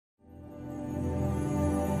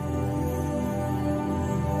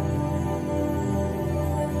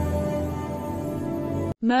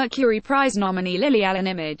Mercury Prize nominee Lily Allen.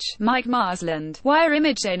 Image, Mike Marsland. Wire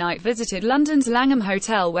image. Day night visited London's Langham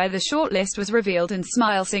Hotel where the shortlist was revealed and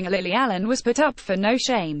Smile singer Lily Allen was put up for no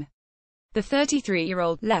shame. The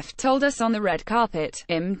 33-year-old left told us on the red carpet,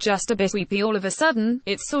 "I'm just a bit weepy all of a sudden,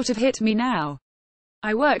 it's sort of hit me now.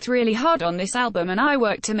 I worked really hard on this album and I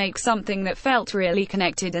worked to make something that felt really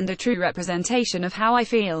connected and a true representation of how I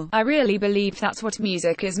feel. I really believe that's what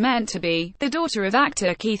music is meant to be." The daughter of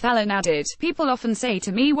actor Keith Allen added, "People often say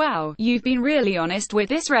to me, wow, you've been really honest with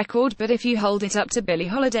this record, but if you hold it up to Billie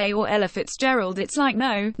Holiday or Ella Fitzgerald it's like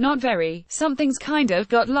no, not very. Something's kind of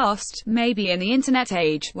got lost, maybe in the internet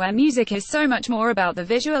age, where music is so much more about the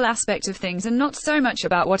visual aspect of things and not so much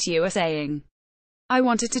about what you are saying. I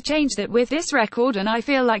wanted to change that with this record and I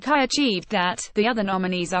feel like I achieved that." The other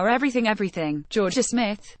nominees are Everything, Georgia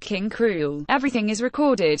Smith, King Cruel, Everything is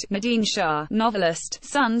Recorded, Nadine Shah, Novelist,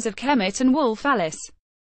 Sons of Kemet and Wolf Alice.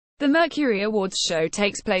 The Mercury Awards show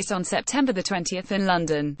takes place on September the 20th in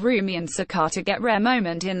London. Rumi and Sakata get rare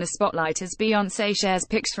moment in the spotlight as Beyoncé shares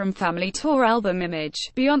pics from family tour album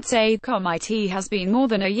Image. Beyoncé, It has been more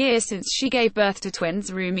than a year since she gave birth to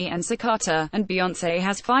twins Rumi and Sakata, and Beyoncé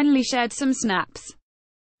has finally shared some snaps.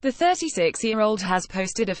 The 36-year-old has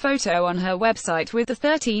posted a photo on her website with the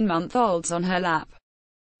 13-month-olds on her lap.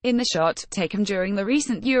 In the shot, taken during the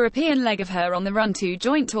recent European leg of her On the Run 2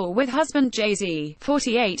 joint tour with husband Jay-Z,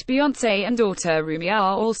 48, Beyoncé and daughter Rumi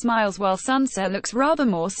are all smiles while Sansa looks rather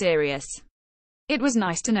more serious. It was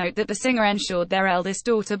nice to note that the singer ensured their eldest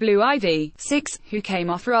daughter Blue Ivy, 6, who came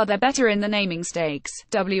off rather better in the naming stakes,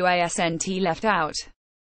 wasn't left out.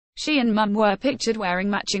 She and Mum were pictured wearing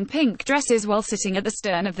matching pink dresses while sitting at the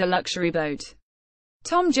stern of the luxury boat.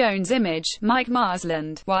 Tom Jones. Image, Mike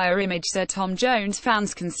Marsland. Wire image. Sir Tom Jones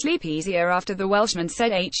fans can sleep easier after the Welshman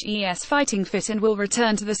said he's fighting fit and will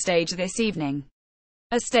return to the stage this evening.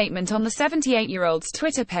 A statement on the 78-year-old's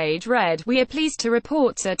Twitter page read, "We are pleased to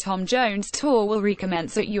report Sir Tom Jones' tour will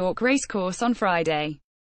recommence at York Racecourse on Friday.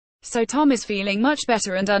 So Tom is feeling much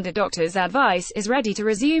better and under doctor's advice, is ready to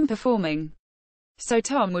resume performing. So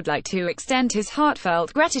Tom would like to extend his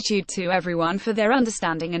heartfelt gratitude to everyone for their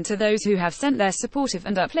understanding and to those who have sent their supportive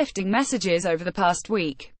and uplifting messages over the past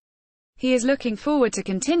week. He is looking forward to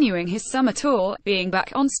continuing his summer tour, being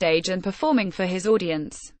back on stage and performing for his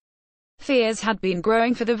audience." Fears had been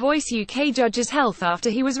growing for The Voice UK judge's health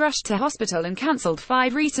after he was rushed to hospital and cancelled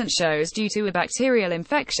 5 recent shows due to a bacterial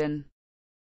infection.